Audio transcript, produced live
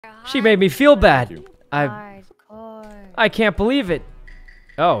She made me feel bad. Hardcore. I can't believe it.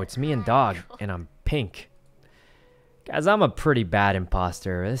 Oh, it's me and Dog, and I'm pink. Guys, I'm a pretty bad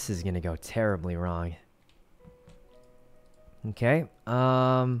imposter. This is gonna go terribly wrong. Okay.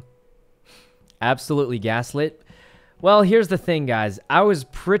 Absolutely gaslit. Well, here's the thing, guys. I was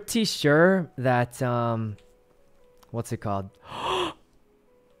pretty sure that, what's it called?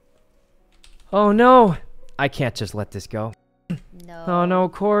 Oh, no. I can't just let this go. No. Oh, no,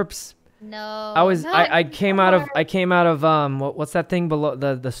 corpse. No. I came out of, what's that thing below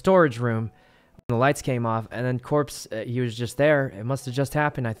the storage room? The lights came off, and then corpse, he was just there. It must have just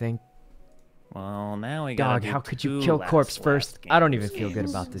happened, I think. Well, now we got. Dog, how could you kill corpse first? I don't even feel good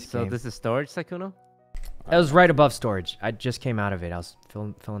about this game. So this is storage, Sykkuno? It was right above storage. I just came out of it. I was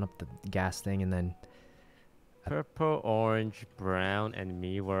filling up the gas thing, and then... Purple, orange, brown, and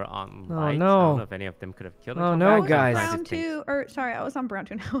me were on Oh, lights. no. I don't know if any of them could have killed. Oh, no, guys. I was on brown too, or sorry, I was on brown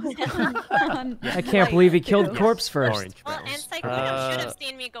too. I can't believe he killed corpse first. Orange, Well, brown. and Sykkuno should have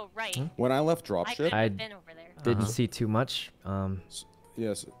seen me go right. When I left I dropship, could have been over there. Didn't see too much.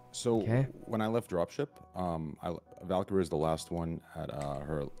 yes. So Okay. when I left dropship, Valkyrie is the last one at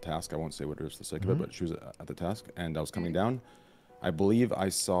her task. I won't say what it is for the sake of it, but she was at the task, and I was coming down. I believe I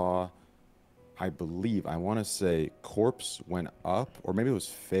saw. I want to say corpse went up, or maybe it was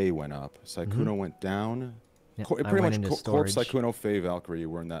Faye went up. Sykkuno went down. Yep, Pretty I went much into corpse, storage. Sykkuno, Faye, Valkyrie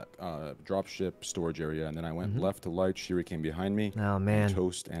were in that dropship storage area, and then I went left to light. Shiri came behind me. Oh, and man.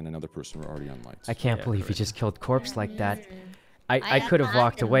 Toast and another person were already on lights. I can't believe he just killed corpse like that. I I could have have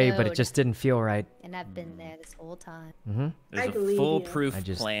walked the away, but it mode. just didn't feel right. And I've been there this whole time. There's a believe you. foolproof I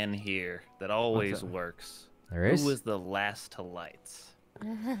just- plan here that always works. There is? Who was the last to lights?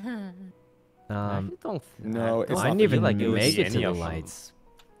 I don't. No, it's I not didn't the even like make it to any the of them. lights.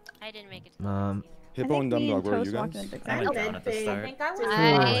 I didn't make it to Hippo and Dumb Dog, where are you walked guys? in the I back. went down at the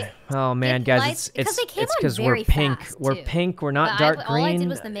start. Oh man, Did guys, lights- because they came it's on because we're very pink. fast, We're too. pink. We're not But dark all I did green.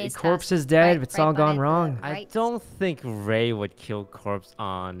 was the maze Corpse task, is dead. right- It's right all gone behind the wrong. I right. don't think Ray would kill corpse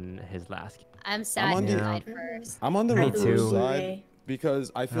on his last kill. I'm sad on he the- died first. I'm on the Me reverse too. side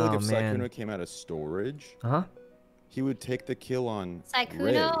because I feel like Oh, if man. Sykkuno came out of storage, Huh? he would take the kill on Sykkuno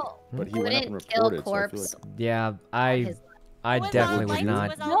Ray, but he went up and wouldn't kill reported. So I feel corpse. like Yeah, his- I Was definitely all would lights? not.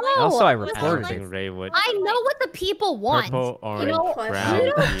 Was all No. lights? Also, I Was all reported I it. lights? think Ray would. I know what the people want. Purple, orange, know, brown.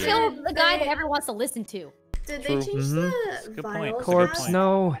 You don't here. kill the guy that everyone wants to listen to. Did True. they change That's a the good point. vial That's a good Corpse, point.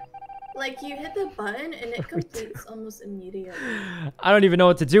 no. Like you hit the button and it completes almost immediately. I don't even know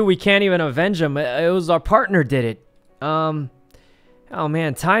what to do. We can't even avenge him. It was our partner did it. Oh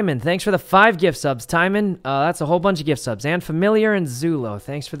man, Timon, thanks for the 5 gift subs. Timon, that's a whole bunch of gift subs. And Familiar and Zulo,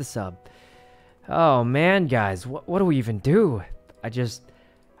 thanks for the sub. Oh man, guys, what do we even do? I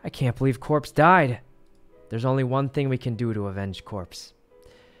can't believe Corpse died. There's only one thing we can do to avenge Corpse.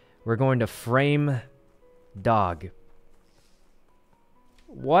 We're going to frame Dog.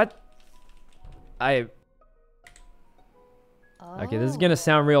 What? Okay, this is gonna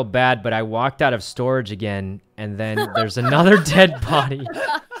sound real bad, but I walked out of storage again, and then there's another dead body.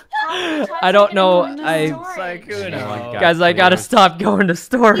 I don't know. Sykkuno. Guys, I gotta stop going to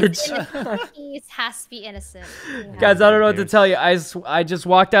storage. He has to be innocent. Guys, I don't know what to tell you. I just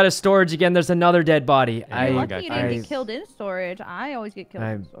walked out of storage again. There's another dead body. You're lucky you didn't get killed in storage. I always get killed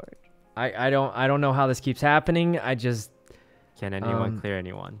in storage. I don't know how this keeps happening. Can anyone clear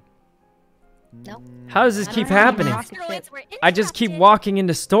anyone? No. How does this keep happening? Asteroids were I just keep interrupted. walking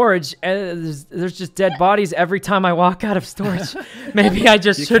into storage, and there's just dead bodies every time I walk out of storage. Maybe I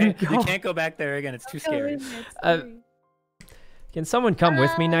just shouldn't go. You can't go back there again. It's too scary. Can someone come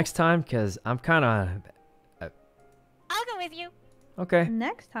with me next time? Because I'm kind of... I'll go with you. Okay.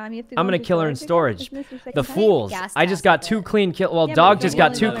 Next time you have to. I'm go gonna into kill her in storage storage. again. This is The second time. fools. gas I just task got of 2 it. clean kills. Well, Yeah, Dog but just you got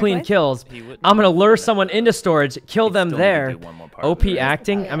only 2 go clean twice. kills. He wouldn't I'm gonna do lure that. someone into storage, kill He'd them still need to there. do one more part of OP the race.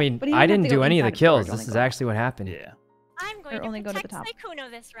 acting. I mean, But he I didn't have didn't to do go any of the inside storage, kills. only This is go up. actually what happened. Yeah. I'm going Or only to go to the protect top.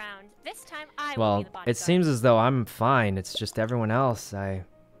 Sykkuno this round. This time I will Well, be the bodyguard. it seems as though I'm fine. It's just everyone else.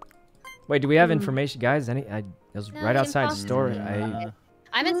 Wait, do we have information, guys? It was No, right outside the imposter. store.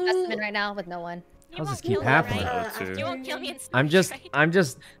 I'm in specimen right now with no one. You How's won't this keep kill me, happening? right? You won't kill me in I'm storage, just,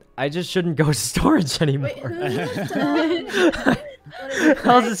 right? I just shouldn't go to storage anymore. Wait, who left what is it,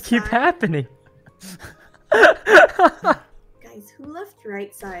 How does right this keep side? happening? Guys, who left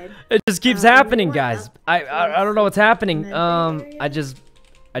right side? It just keeps you happening, went guys. up I don't know what's happening. medbay area? I just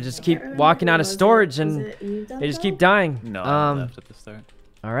I keep can't walking remember. out of Was storage it- was and it you, Dumb they just Dog? keep dying. No, I left at the start.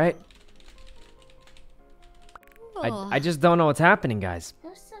 All right. I just don't know what's happening, guys.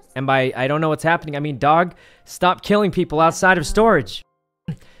 And by I don't know what's happening, I mean, Dog, stop killing people outside of storage.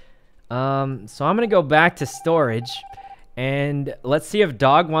 So I'm gonna go back to storage, And let's see if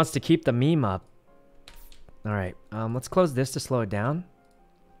Dog wants to keep the meme up. All right. Let's close this to slow it down.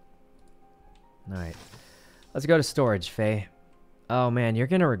 All right. Let's go to storage, Faye. Oh, man. You're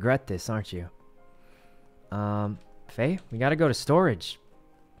going to regret this, aren't you? Faye, we got to go to storage.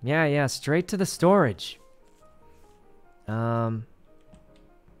 Yeah. Straight to the storage.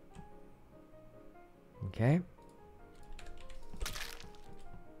 Okay.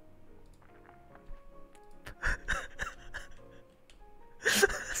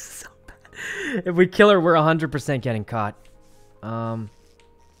 So bad. If we kill her, we're 100% getting caught. We're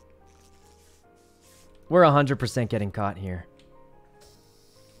 100% getting caught here.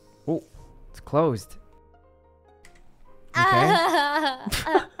 Oh, it's closed. Okay.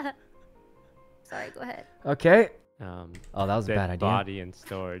 Sorry, go ahead. Okay. Oh, that was a bad idea. Body in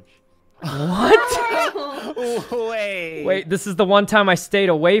storage. What? Wait. Wait, this is the one time I stayed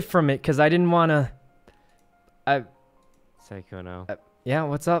away from it because I didn't want to. Sykkuno. Yeah,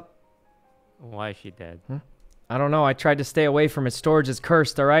 what's up? Why is she dead? I don't know. I tried to stay away from it. Storage is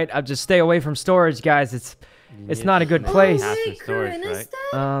cursed, all right? I'll just stay away from storage, guys. It's not a good place. Oh, Half the wait, storage, Corinna's right?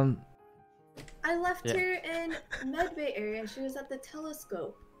 dead? I left Yeah. her in Medbay area and she was at the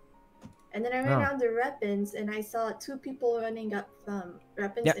telescope. And then I ran down to weapons and I saw two people running up from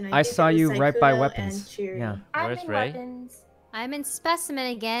weapons. Yeah, and I think saw it was you right by Sykkuno weapons. and Cheery. Yeah. Where's Ray? I'm in specimen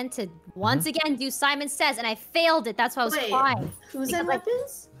again to once again do Simon Says, and I failed it. That's why I was Wait, crying. who's in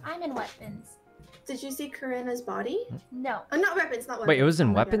weapons? I'm in weapons. Did you see Corinna's body? No. Oh, not weapons, not weapons. Wait, it was in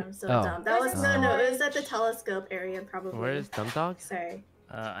Oh my weapon? God, I'm so Oh. dumb. That was Where's no, the it was at the telescope area probably. Where's Dumb Dog? Sorry.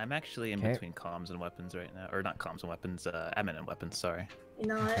 I'm actually in Okay. between comms and weapons right now. Or not comms and weapons, admin and weapons, sorry. You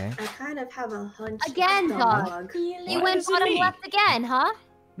know what? Okay. I kind of have a hunch. Again, Dumb Dog. You Why went is it bottom me? left again, huh?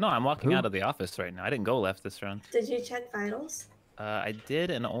 No, I'm walking Who? out of the office right now. I didn't go left this round. Did you check vitals? I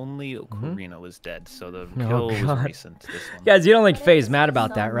did, and only Mhm. Karina was dead, so the Oh, kill was God. recent. This one. Guys, you don't think Faye's mad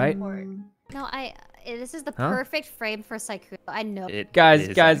about that, right? Mm, No, this is the Huh? perfect frame for Sykkuno. I know. It Guys,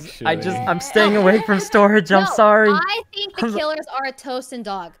 is I'm actually. staying away from storage. I'm No, sorry. I think the killers are Toast and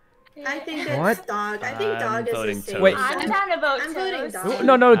Dog. I think What? it's Dog. I think I'm Dog is voting the same. Toast. Wait. I'm down to vote I'm voting Toast. Dog.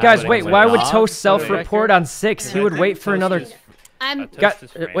 No, guys, voting wait. for Why would Dog. Toast self-report on 6? He would I'm wait for another. Toast is- I'm Toast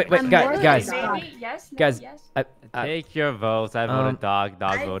is wait, framing. I'm guys, more than guys. Dog. Maybe, yes, no, Guys, yes. Take your votes. I voted Dog.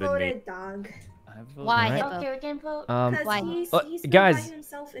 Dog I voted me. voted Dog. I voted Why, Alright. Hippo? Okay, we can vote. Because Why? he's been guys, by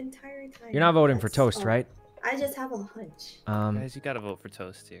himself entire time. You're not voting for That's Toast, all. right? I just have a hunch. Guys, you gotta vote for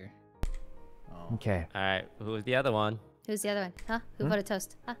Toast here. Oh. Okay. All right. Who's the other one? Who's the other one? Huh? Who Hmm? voted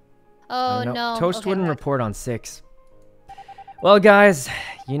Toast? Huh? Oh, no. Toast Okay, wouldn't right. report on 6. Well, guys,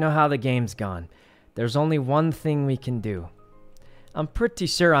 you know how the game's gone. There's only one thing we can do. I'm pretty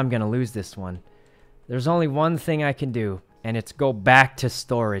sure I'm gonna lose this one. There's only one thing I can do, and it's go back to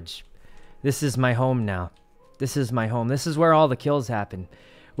storage. This is my home now. This is my home. This is where all the kills happen.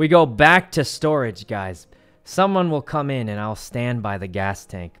 We go back to storage, guys. Someone will come in, and I'll stand by the gas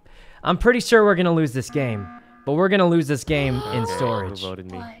tank. I'm pretty sure we're gonna lose this game, but we're gonna lose this game in Okay, storage. Who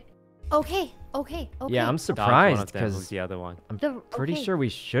voted me? What? Okay. Yeah, I'm Dog's one surprised of them. Who's because the other one? I'm The- pretty okay. sure we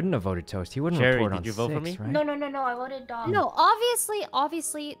shouldn't have voted Toast. He wouldn't Cherry, report did on you vote for 6, me? right? No, I voted Dog. No,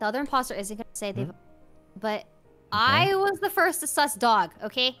 obviously, the other imposter isn't gonna say they, but Okay. I was the first to suss Dog.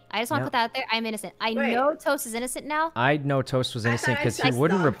 Okay, I just want to Yep. put that out there. I'm innocent. I Wait. know Toast is innocent now. I know Toast was I innocent thought I because he pressed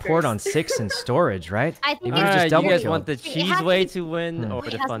wouldn't Dog report on first. 6 in storage, right? I think He it's would've just Alright, you double guys killed. want the It has cheese to way be- to win or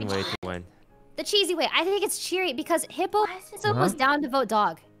It the has fun to be- way to win? the cheesy way. I think it's cheery because Hippo Why is it- was down to vote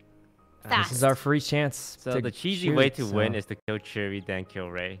Dog. Fast. This is our free chance. So to the cheesy shoot, way to so- win is to kill Cherry, then kill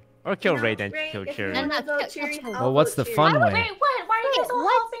Ray. Or kill Ray, then kill if Cherry. you No, wanna no, vote Cheery, kill- I'll Well, what's vote the Cheery. fun way? Wait, what? Why are you guys all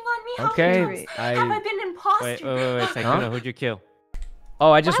what? hopping on me? How Okay, many times have I been imposter? Wait, Sykkuno, who'd you kill?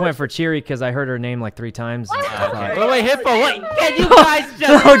 Oh, I just went for Cheery because I heard her name like 3 times. and I thought- Wait, Hippo, wait, can you guys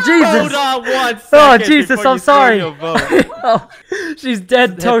just Oh, Jesus. hold on 1 second Oh, Jesus, before I'm you sorry. throw your vote? Oh, she's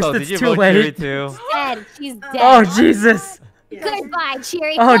dead. Toast, Hippo, did it's you too vote Cherry late. too? Dead. She's dead. Oh, Jesus. Yeah. Goodbye,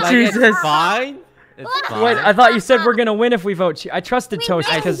 Cheery. Oh, Goodbye. Like, Jesus. it's fine. It's fine. Wait, I thought you said we're gonna win if we vote. I trusted We Toast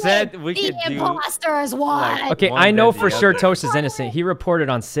did because. said we the could do, imposters won. like, Okay, one I know then for the sure other. Toast is innocent. He reported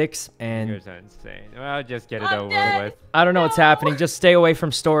on 6, You and guys are insane. Well, just get it I'm over dead. with. I don't know what's happening. Just stay away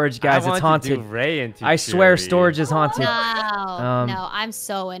from storage, guys. I It's want to do haunted. Ray into I swear, Cherry. storage is haunted. No, no, I'm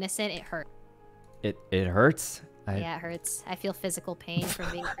so innocent. It hurts. It hurts. Yeah, it hurts. I feel physical pain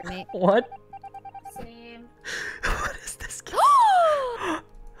from being crewmate. What? Same. What is this game?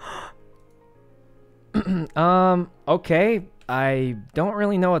 Okay. I don't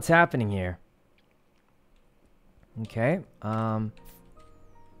really know what's happening here. Okay. You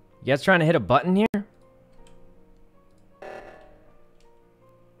guys trying to hit a button here?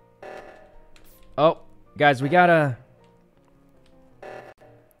 Oh, guys, we gotta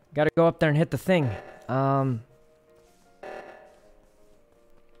Gotta go up there and hit the thing.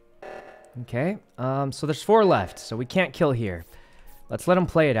 Okay. So there's 4 left, so we can't kill here. Let's let him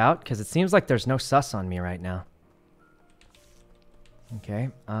play it out, because it seems like there's no sus on me right now. Okay.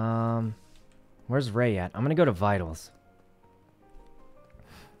 Where's Ray at? I'm gonna go to vitals.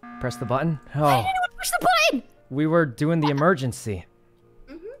 Press the button. Oh. Why didn't anyone push the button? We were doing the emergency.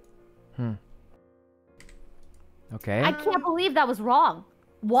 Okay. I can't believe that was wrong.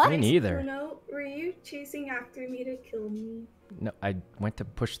 What? Me neither. Sykkuno, were you chasing after me to kill me? No, I went to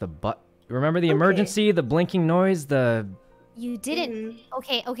push the button. Remember the emergency, the blinking noise, the... You didn't.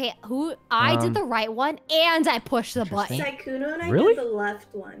 Okay. I did the right one, and I pushed the button. Sykkuno and I Really? did the left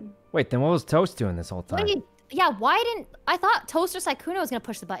one. Wait, then what was Toast doing this whole time? Why didn't... I thought Toast or Sykkuno was going to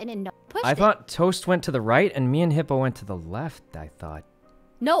push the button, and no pushed I it. thought Toast went to the right, and me and Hippo went to the left, I thought.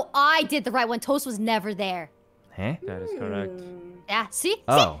 No, I did the right one. Toast was never there. Huh? That is correct. Yeah, see?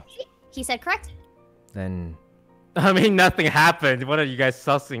 Oh. See? He said correct. Then... I mean, nothing happened. What are you guys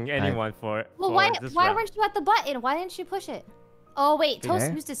sussing anyone for? Well, this why round? weren't you at the button? Why didn't you push it? Oh, wait. Toast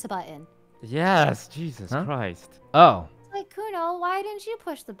Okay. used this button. Yes, Jesus Huh? Christ. Oh. Sykkuno, why didn't you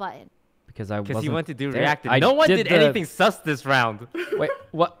push the button? Because I wasn't Because you went to do there. reactive. I No one did the- anything sus this round. Wait,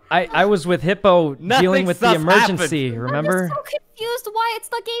 what? I was with Hippo Nothing dealing with the sus emergency, happened. remember? I'm just so confused why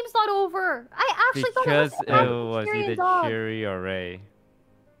the game's not over. I actually Because thought it it was was Cherry and either Dog. Cherry or Ray.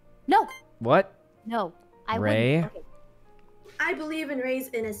 No, What? no. I Ray? wouldn't. Okay. I believe in Ray's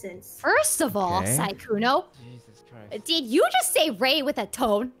innocence. First of all, Okay. Sykkuno, Jesus Christ. did you just say Ray with a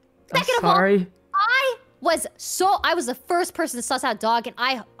tone? I'm Second of all, sorry. I was the first person to suss out Dog, and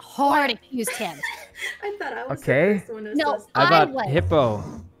I hard accused him. I thought I was Okay. the first one to No, suss I I thought was. Hippo.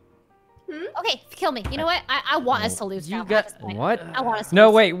 Okay, kill me. You know what? I want us to lose. You now got... at this point. What? I want us to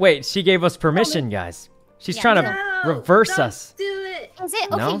No, lose. wait. She gave us permission, guys. She's Yeah. trying to No, reverse don't us. do it. Is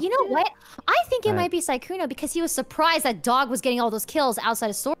it? Okay, No? you know what? I think it Alright. might be Sykkuno because he was surprised that Dog was getting all those kills outside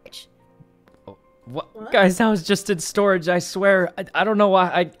of storage. What? Guys, I was just in storage, I swear. I don't know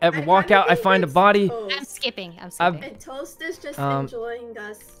why. I walk kinda out, I think find a it's body. Toast. I'm skipping. And Toast is just enjoying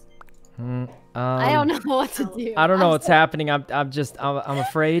us. I don't know what to do. I don't know I'm what's happening. I'm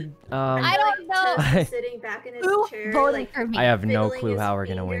afraid. I don't know. Toast is sitting back in his Who chair, voted like, for me? I have no fiddling clue his how we're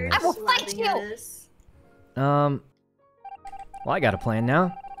gonna win fingers, I will fight laughing you. at us. Well, I got a plan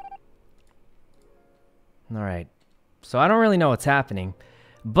now. All right. So I don't really know what's happening,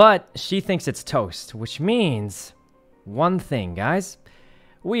 but she thinks it's Toast, which means one thing, guys.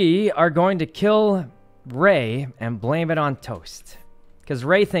 We are going to kill Ray and blame it on Toast, because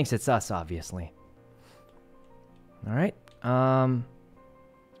Ray thinks it's us, obviously. All right.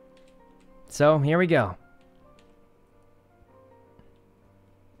 So here we go.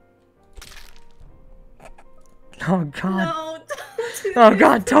 Oh God. No, don't do Oh this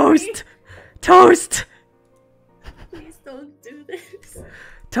God, to me. Toast! Toast! Please don't do this.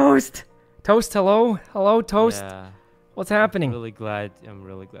 Toast! Toast, hello? Hello, Toast? Yeah. What's happening? I'm really glad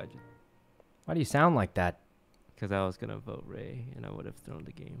you... Why do you sound like that? Because I was going to vote Ray, and I would have thrown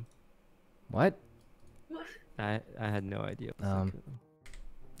the game. What? What? I had no idea. No,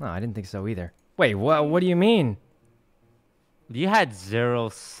 I didn't think so either. Wait, what do you mean? You had 0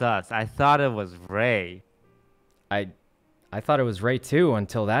 sus. I thought it was Ray. I thought it was Ray too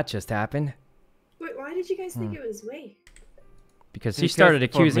until that just happened. Wait, why did you guys think it was Ray? Because he started for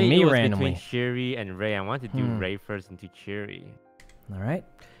accusing me it was randomly. between Cherry and Ray. I wanted to do Ray first into Cherry. Alright.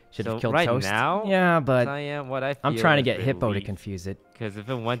 Should have So killed right Toast. now, Yeah, but what I I'm feel trying to is get Hippo to relief. confuse it. Because if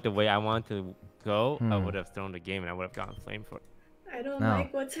it went the way I wanted to go, I would have thrown the game and I would have gotten flamed for it. I don't No.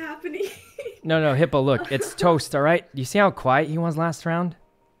 like what's happening. No, Hippo, look. It's Toast, alright? You see how quiet he was last round?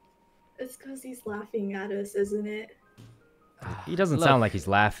 It's because he's laughing at us, isn't it? He doesn't Look. sound like he's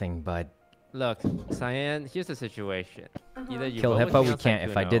laughing, but... Look, Cyan, here's the situation. Either you Kill vote Hippo, with me we on can't.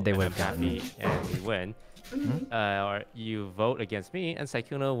 If I Sykkuno did, they and would've I'm gotten me. happy and we win. Or you vote against me and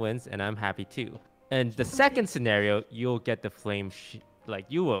Sykkuno wins and I'm happy too. And the second scenario, you'll get the flame,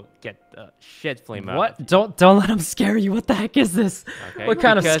 you will get the shit flame out. What? Don't let him scare you. What the heck is this? Okay? What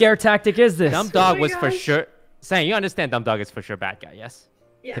kind of Because scare tactic is this? Dumb Dog Oh my was for gosh. sure... Cyan, you understand Dumb Dog is for sure bad guy, yes?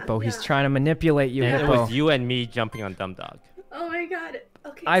 Yeah. Hippo, he's yeah. trying to manipulate you, And it Hippo. was you and me jumping on Dumb Dog. Oh my god.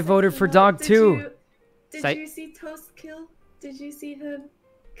 Okay. I voted for Sykkuno, Dog did too. Did Psych- you see Toast kill? Did you see him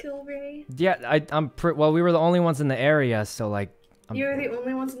kill Ray? Yeah, well, we were the only ones in the area, so like, You were the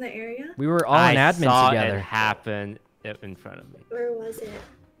only ones in the area? we were all in I admin saw together. it happen in front of me. Where was it?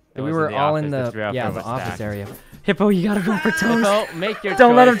 It We was were in all office, in the the 3 of yeah us the were office stacked. area. Hippo, you gotta vote for Toast. Hippo, make your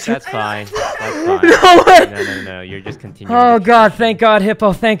Don't let him choice. tr- That's fine. That's fine. No way. No, you're just continuing. Oh the God, tradition. thank God,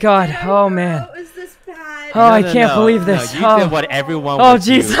 Hippo, thank God. Oh man. How is this bad? Oh, I can't believe this. You Oh. did what everyone Oh, would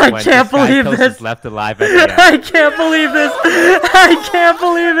do jeez, I when can't this guy believe Toast this. is left alive at the end. I can't believe this. I can't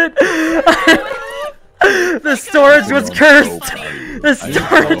believe it. The storage was cursed. The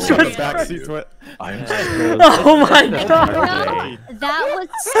storage was backseat to it. I am Oh my god. No, that was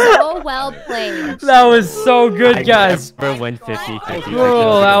so well played. That was so good, I guys. never win 50-50.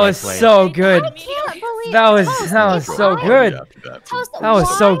 Oh, that was so good. I can't believe That was Toast, so if good. Toast, That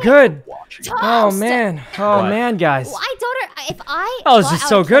was so why? good. Toast. Oh man. Oh What? man, guys. Well, I don't. If I. That was thought just I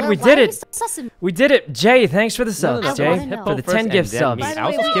so would good. kill We her, did why are it. you so sus- We did it. Jay, thanks for the subs, no, Jay. I wanna For know. the 10 gift subs.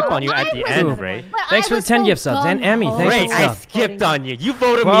 I'll skip on you at the end, Ray. But Thanks I for the was 10 so gift subs. And Emmy, gung-ho. thanks Ray, for the I sub. skipped on you. You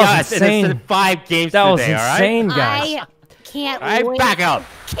voted Well, me that out was in insane. 5 games That was today, alright? insane, guys. I can't Alright, wait back up.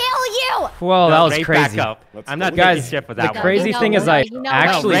 to kill you. Whoa, that was Ray, crazy. back up. I'm not Guys, taking shit for the that one. crazy You know thing is what? I You know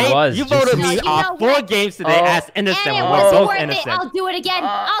actually what? Ray, was. you just- voted No, me you off know 4 what? games today Oh. as innocent. And it We're was both worth innocent. it. I'll do it again.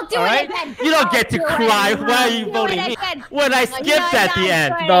 I'll do Alright? it again. You don't I'll get to do it cry. again. Why are I'll you do voting it me? again. When I skipped at the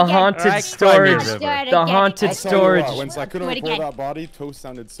end. I'll do The it again. haunted Alright, storage. I'll do it The again. haunted I'll tell you storage. what, when Sykkuno Do it pulled again. that body, Toast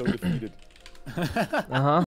sounded so defeated. Uh huh.